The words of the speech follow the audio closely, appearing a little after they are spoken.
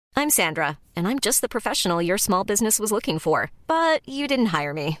I'm Sandra, and I'm just the professional your small business was looking for. But you didn't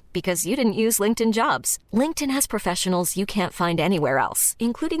hire me because you didn't use LinkedIn Jobs. LinkedIn has professionals you can't find anywhere else,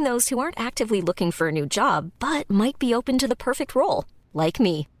 including those who aren't actively looking for a new job, but might be open to the perfect role, like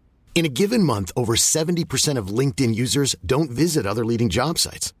me. In a given month, over 70% of LinkedIn users don't visit other leading job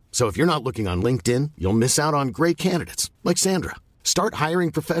sites. So if you're not looking on LinkedIn, you'll miss out on great candidates like Sandra. Start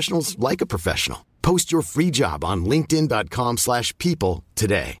hiring professionals like a professional. Post your free job on linkedin.com/people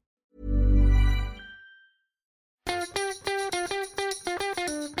today.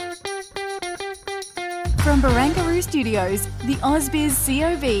 From Barangaroo Studios, the AusBiz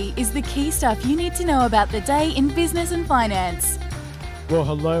COB is the key stuff you need to know about the day in business and finance. Well,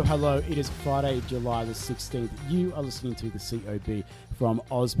 hello. It is Friday, July the 16th. You are listening to the COB from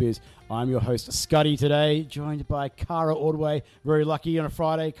AusBiz. I'm your host, Scuddy, today, joined by Cara Ordway. Very lucky on a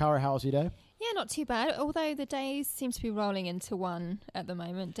Friday. Cara, how was your day? Yeah, not too bad, although the days seem to be rolling into one at the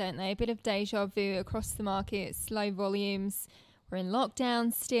moment, don't they? A bit of deja vu across the market, slow volumes. We're in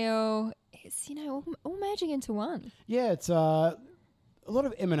lockdown still. It's, all merging into one. Yeah, it's a lot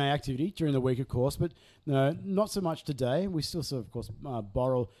of M&A activity during the week, of course, but no, not so much today. We still saw, of course,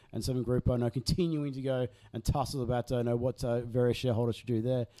 Boral and Seven Group are continuing to go and tussle about what various shareholders should do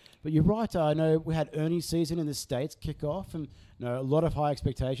there. But you're right. I know we had earnings season in the States kick off, and a lot of high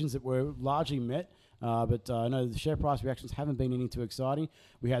expectations that were largely met. But I know the share price reactions haven't been any too exciting.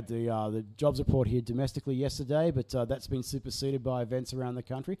 We had the jobs report here domestically yesterday, but that's been superseded by events around the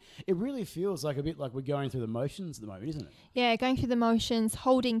country. It really feels like a bit like we're going through the motions at the moment, isn't it? Yeah, going through the motions,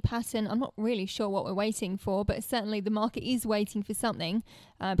 holding pattern. I'm not really sure what we're waiting for, but certainly the market is waiting for something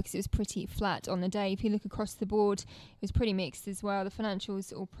because it was pretty flat on the day. If you look across the board, it was pretty mixed as well. The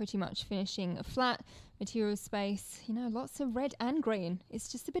financials all pretty much finishing flat. Material space, lots of red and green.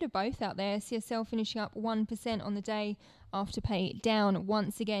 It's just a bit of both out there. CSL finishing up 1% on the day. Afterpay down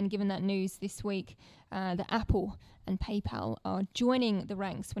once again, given that news this week. The Apple and PayPal are joining the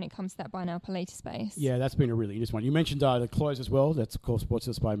ranks when it comes to that buy now, pay later space. Yeah, that's been a really interesting one. You mentioned the close as well. That's, of course, brought to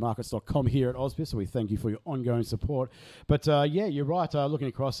us by markets.com here at AusBiz, so we thank you for your ongoing support. But, yeah, you're right. Looking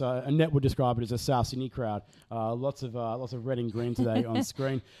across, Annette would describe it as a South Sydney crowd. Lots of red and green today on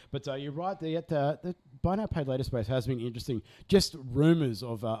screen. But you're right. The buy now, pay later space has been interesting. Just rumours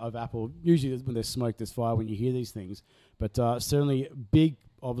of Apple. Usually when there's smoke, there's fire when you hear these things. But certainly big,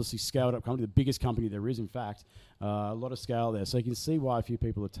 obviously scaled up company, the biggest company there is, in fact. A lot of scale there. So you can see why a few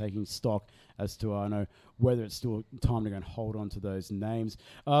people are taking stock as to whether it's still time to go and hold on to those names.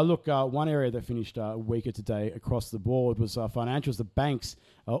 One area that finished weaker today across the board was financials. The banks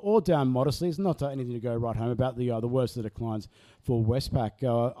all down modestly. It's not anything to go right home about. The worst of the declines for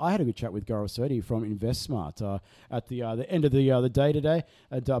Westpac. I had a good chat with Gaurav Sodhi from InvestSmart at the end of the day today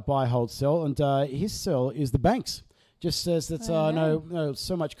at buy, hold, sell. And his sell is the banks. Just says that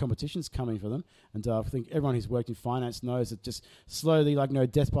so much competition's coming for them, and I think everyone who's worked in finance knows that just slowly,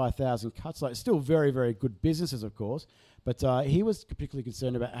 death by 1,000 cuts. Still very, very good businesses, of course, but he was particularly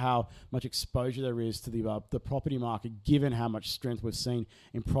concerned about how much exposure there is to the property market, given how much strength we've seen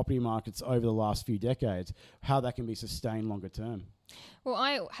in property markets over the last few decades, how that can be sustained longer term. Well,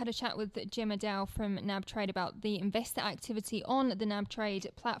 I had a chat with Gemma Dow from NAB Trade about the investor activity on the NAB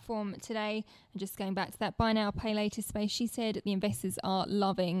Trade platform today. And just going back to that buy now, pay later space, she said the investors are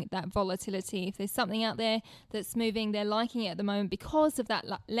loving that volatility. If there's something out there that's moving, they're liking it at the moment because of that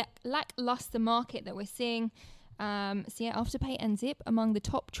lackluster market that we're seeing. Afterpay and Zip among the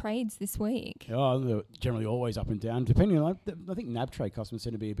top trades this week. Oh, they're generally always up and down, depending on. I think NAB Trade customers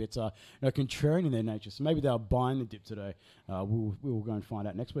tend to be a bit contrarian in their nature, so maybe they're buying the dip today. We'll go and find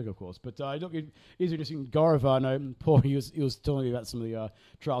out next week, of course. But look, it is interesting. Gaurav, Paul, he was telling me about some of the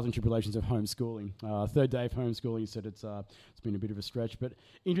trials and tribulations of homeschooling. Third day of homeschooling, he said it's been a bit of a stretch, but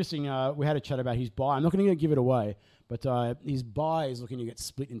interesting. We had a chat about his buy. I'm not going to give it away, but his buy is looking to get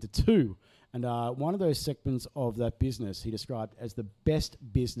split into two. And one of those segments of that business he described as the best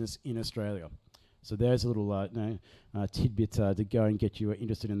business in Australia. So there's a little tidbit to go and get you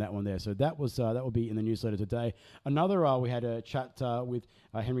interested in that one there. So that will be in the newsletter today. Another, we had a chat with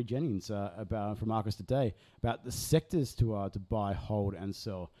Henry Jennings from Marcus today about the sectors to buy, hold, and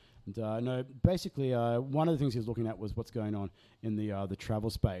sell. And basically, one of the things he was looking at was what's going on in the travel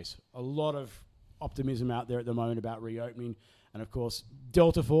space. A lot of optimism out there at the moment about reopening. And of course,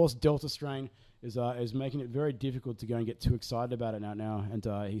 Delta strain is making it very difficult to go and get too excited about it now. And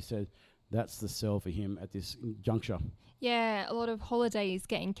he said that's the sell for him at this juncture. Yeah, a lot of holidays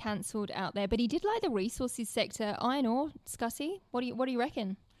getting cancelled out there. But he did like the resources sector. Iron ore, Scuzzy, what do you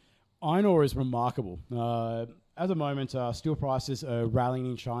reckon? Iron ore is remarkable. At the moment, steel prices are rallying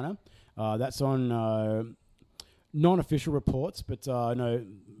in China. That's on non-official reports, but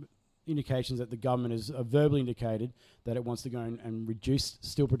indications that the government has verbally indicated that it wants to go and reduce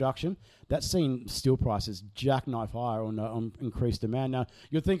steel production. That's seen steel prices jackknife higher on increased demand. Now,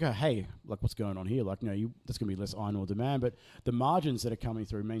 you'd think, hey, like what's going on here? Like, there's going to be less iron ore demand, but the margins that are coming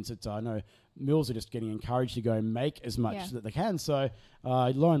through means that I know mills are just getting encouraged to go and make as much that they can. So,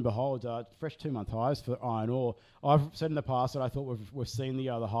 lo and behold, fresh 2-month highs for iron ore. I've said in the past that I thought we've seen the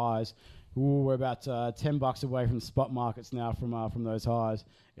other highs. We're about $10 away from spot markets now from those highs.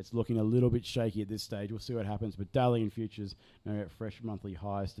 It's looking a little bit shaky at this stage. We'll see what happens. But daily and futures at fresh monthly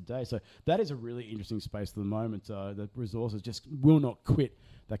highs today. So that is a really interesting space at the moment. The resources just will not quit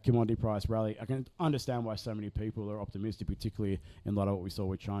that commodity price rally. I can understand why so many people are optimistic, particularly in light of what we saw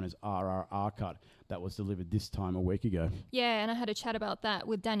with China's RRR cut that was delivered this time a week ago. Yeah, and I had a chat about that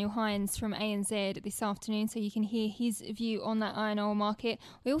with Daniel Hines from ANZ this afternoon, so you can hear his view on that iron ore market.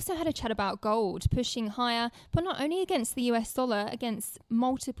 We also had a chat about gold pushing higher, but not only against the US dollar, against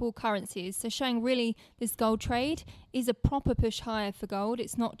multiple currencies. So showing really this gold trade is a proper push higher for gold.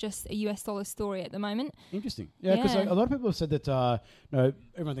 It's not just a US dollar story at the moment. Interesting. Yeah, because a lot of people have said that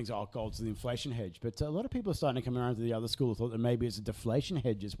everyone thinks, gold's an inflation hedge, but a lot of people are starting to come around to the other school of thought that maybe it's a deflation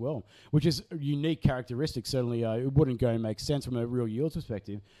hedge as well, which is a unique characteristic. Certainly, it wouldn't go and make sense from a real yield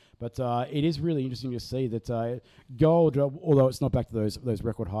perspective, but it is really interesting to see that gold, although it's not back to those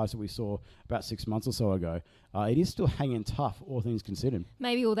record highs that we saw about 6 months or so ago, it is still hanging tough, all things considered.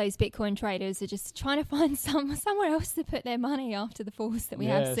 Maybe all those Bitcoin traders are just trying to find somewhere else to put their money after the falls that we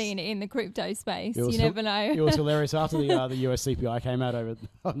have seen in the crypto space. You never know. It was hilarious after the US CPI came out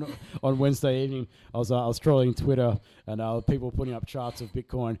on Wednesday evening. I was trolling Twitter and people putting up charts of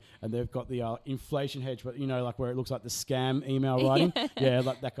Bitcoin, and they've got the inflation hedge, but like where it looks like the scam email writing,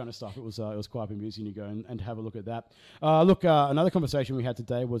 like that kind of stuff. It was quite amusing to go and have a look at that. Another conversation we had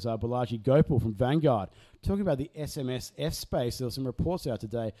today was Balaji Gopal from Vanguard talking about the SMSF space. There were some reports out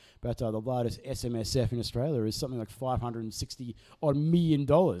today about the largest SMSF in Australia is something like $560 odd million.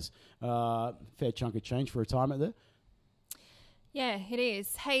 Fair chunk of change for retirement there. Yeah, it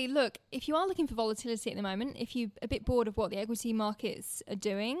is. Hey, look, if you are looking for volatility at the moment, if you're a bit bored of what the equity markets are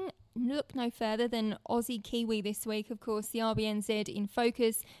doing, look no further than Aussie Kiwi this week. Of course, the RBNZ in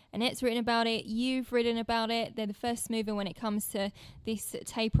focus. Annette's written about it. You've written about it. They're the first mover when it comes to this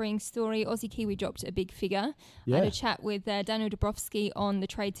tapering story. Aussie Kiwi dropped a big figure. I had a chat with Daniel Dabrowski on the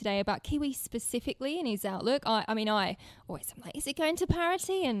trade today about Kiwi specifically and his outlook. I always am like, is it going to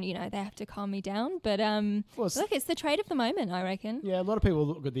parity? And, they have to calm me down. But look, it's the trade of the moment, I reckon. Yeah, a lot of people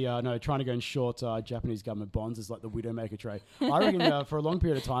look at the trying to go and short Japanese government bonds as like the Widowmaker trade. I reckon for a long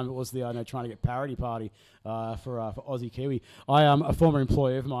period of time it was the trying to get parity party for Aussie Kiwi. A former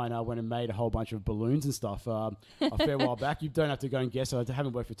employee of mine went and made a whole bunch of balloons and stuff a fair while back. You don't have to go and guess. I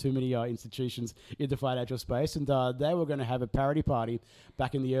haven't worked for too many institutions in the financial space, and they were going to have a parity party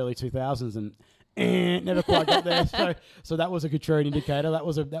back in the early 2000s, and never quite got there. So that was a contrarian indicator. That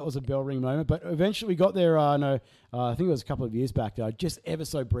was a bell ring moment, but eventually we got there. I think it was a couple of years back. Just ever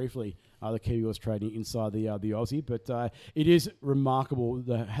so briefly, the Kiwi was trading inside the Aussie, but it is remarkable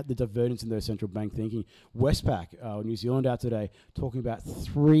the divergence in their central bank thinking. Westpac, New Zealand, out today talking about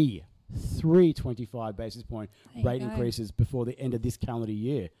three 25 basis point rate increases before the end of this calendar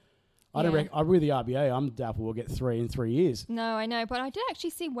year. I don't reckon. I agree with the RBA. I'm doubtful we'll get 3 in 3 years. No, I know. But I did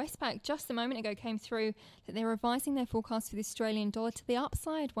actually see Westpac just a moment ago came through that they're revising their forecast for the Australian dollar to the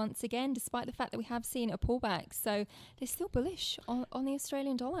upside once again, despite the fact that we have seen a pullback. So they're still bullish on the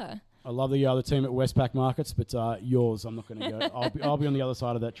Australian dollar. I love the other team at Westpac Markets, but yours, I'm not going to go. I'll be on the other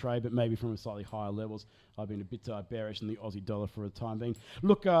side of that trade, but maybe from slightly higher levels. I've been a bit bearish in the Aussie dollar for the time being.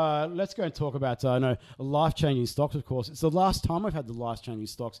 Look, let's go and talk about life-changing stocks, of course. It's the last time we've had the life-changing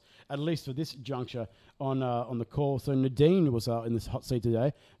stocks, at least for this juncture, on the call. So Nadine was in this hot seat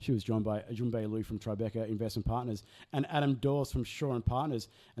today. She was joined by Junbei Liu from Tribeca Investment Partners and Adam Dawes from Shaw & Partners.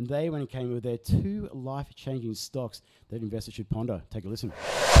 And they went and came with their 2 life-changing stocks that investors should ponder. Take a listen.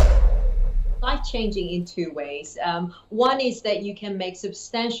 Life-changing in 2 ways. One is that you can make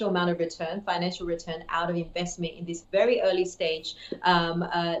substantial amount of return, financial return out of investment in this very early stage,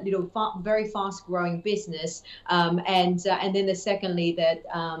 very fast-growing business. And then secondly, that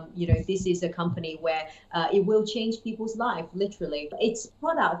this is a company where it will change people's life, literally. Its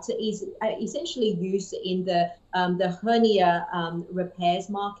product is essentially used in the hernia repairs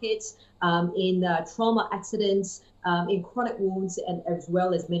markets, in trauma accidents, in chronic wounds, and as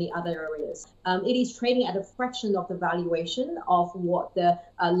well as many other areas. It is trading at a fraction of the valuation of what the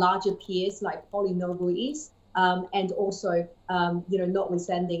larger peers like PolyNovo is. and also,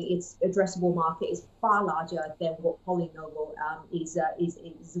 notwithstanding its addressable market is far larger than what Polynovo is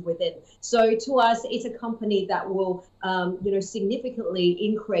within. So to us, it's a company that will, significantly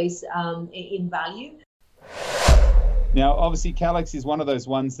increase in value. Now, obviously, Calix is one of those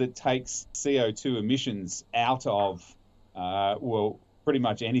ones that takes CO2 emissions out of, pretty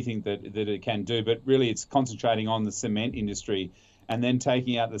much anything that it can do, but really it's concentrating on the cement industry and then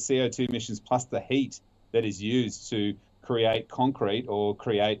taking out the CO2 emissions plus the heat that is used to create concrete or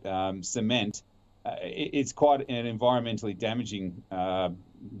create cement. It's quite an environmentally damaging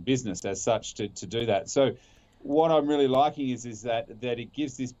business as such to do that. So what I'm really liking is that it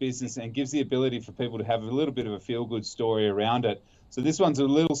gives this business and gives the ability for people to have a little bit of a feel-good story around it. So this one's a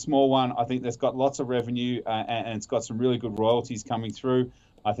little small one. I think that's got lots of revenue and it's got some really good royalties coming through.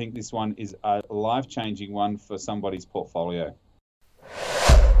 I think this one is a life-changing one for somebody's portfolio.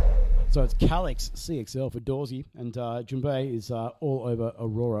 So it's Calix CXL for Dawsey, and Junbei is all over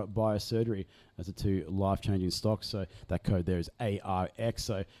Aurora Biosurgery as the two life-changing stocks. So that code there is ARX.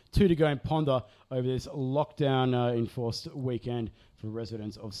 So 2 to go and ponder over this lockdown-enforced weekend for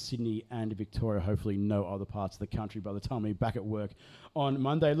residents of Sydney and Victoria. Hopefully no other parts of the country by the time we're back at work on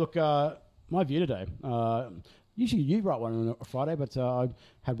Monday. Look, my view today. Usually you write one on a Friday, but I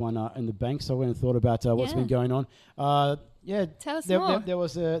had one in the bank, so I went and thought about what's been going on. Tell us more. There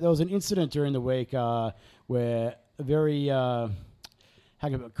was an incident during the week where a very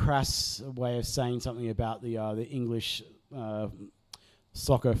crass way of saying something about the English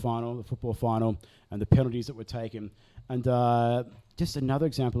soccer final, the football final, and the penalties that were taken, and just another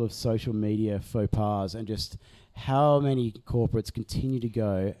example of social media faux pas and just how many corporates continue to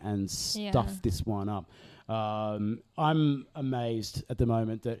go and stuff this one up. I'm amazed at the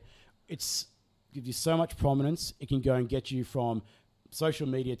moment that it's gives you so much prominence. It can go and get you from social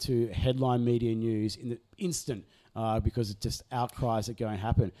media to headline media news in the instant because it's just outcries that go and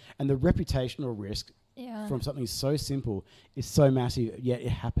happen. And the reputational risk from something so simple is so massive, yet it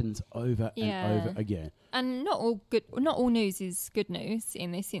happens over and over again. And not all news is good news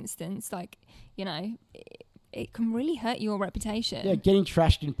in this instance. Like, it can really hurt your reputation. Yeah, getting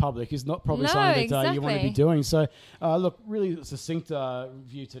trashed in public is not probably something that you want to be doing. So, look, really succinct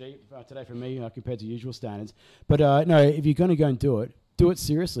view today from me compared to usual standards. But no, if you're going to go and do it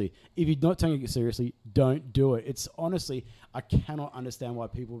seriously. If you're not taking it seriously, don't do it. It's honestly, I cannot understand why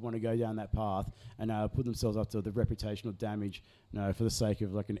people would want to go down that path and put themselves up to the reputational damage, for the sake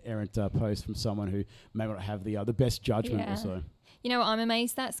of like an errant post from someone who may not have the best judgment or so. You know what I'm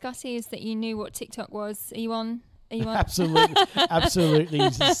amazed at, Scotty, is that you knew what TikTok was. Are you on? Absolutely.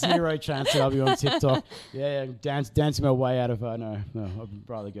 Zero chance that I'll be on TikTok. Yeah, dancing my way out of no, I'd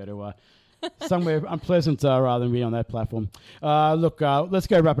rather go to somewhere unpleasant rather than be on that platform. Look, let's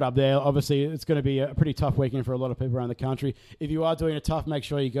go wrap it up there. Obviously, it's going to be a pretty tough weekend for a lot of people around the country. If you are doing it tough, make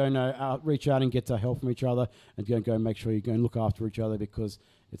sure you go and reach out and get help from each other, and go and make sure you go and look after each other, because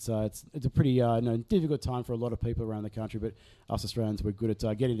it's a pretty difficult time for a lot of people around the country. But us Australians, we're good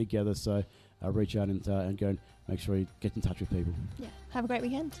at getting together. So reach out and go and make sure you get in touch with people. Yeah. Have a great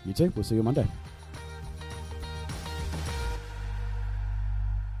weekend. You too. We'll see you on Monday.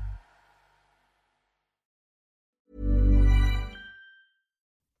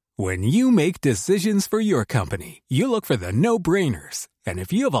 When you make decisions for your company, you look for the no-brainers. And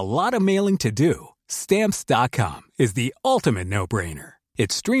if you have a lot of mailing to do, Stamps.com is the ultimate no-brainer.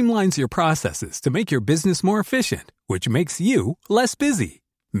 It streamlines your processes to make your business more efficient, which makes you less busy.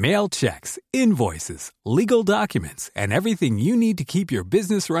 Mail checks, invoices, legal documents, and everything you need to keep your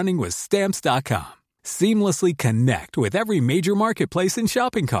business running with Stamps.com. Seamlessly connect with every major marketplace and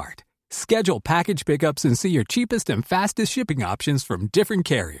shopping cart. Schedule package pickups and see your cheapest and fastest shipping options from different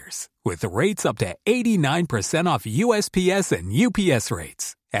carriers, with rates up to 89% off USPS and UPS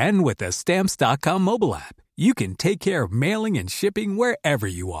rates. And with the Stamps.com mobile app, you can take care of mailing and shipping wherever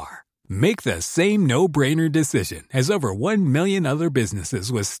you are. Make the same no-brainer decision as over 1 million other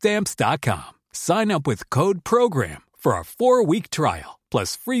businesses with Stamps.com. Sign up with code PROGRAM for a 4-week trial,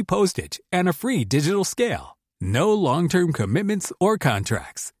 plus free postage and a free digital scale. No long-term commitments or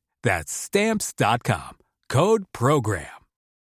contracts. That's Stamps.com. Code PROGRAM.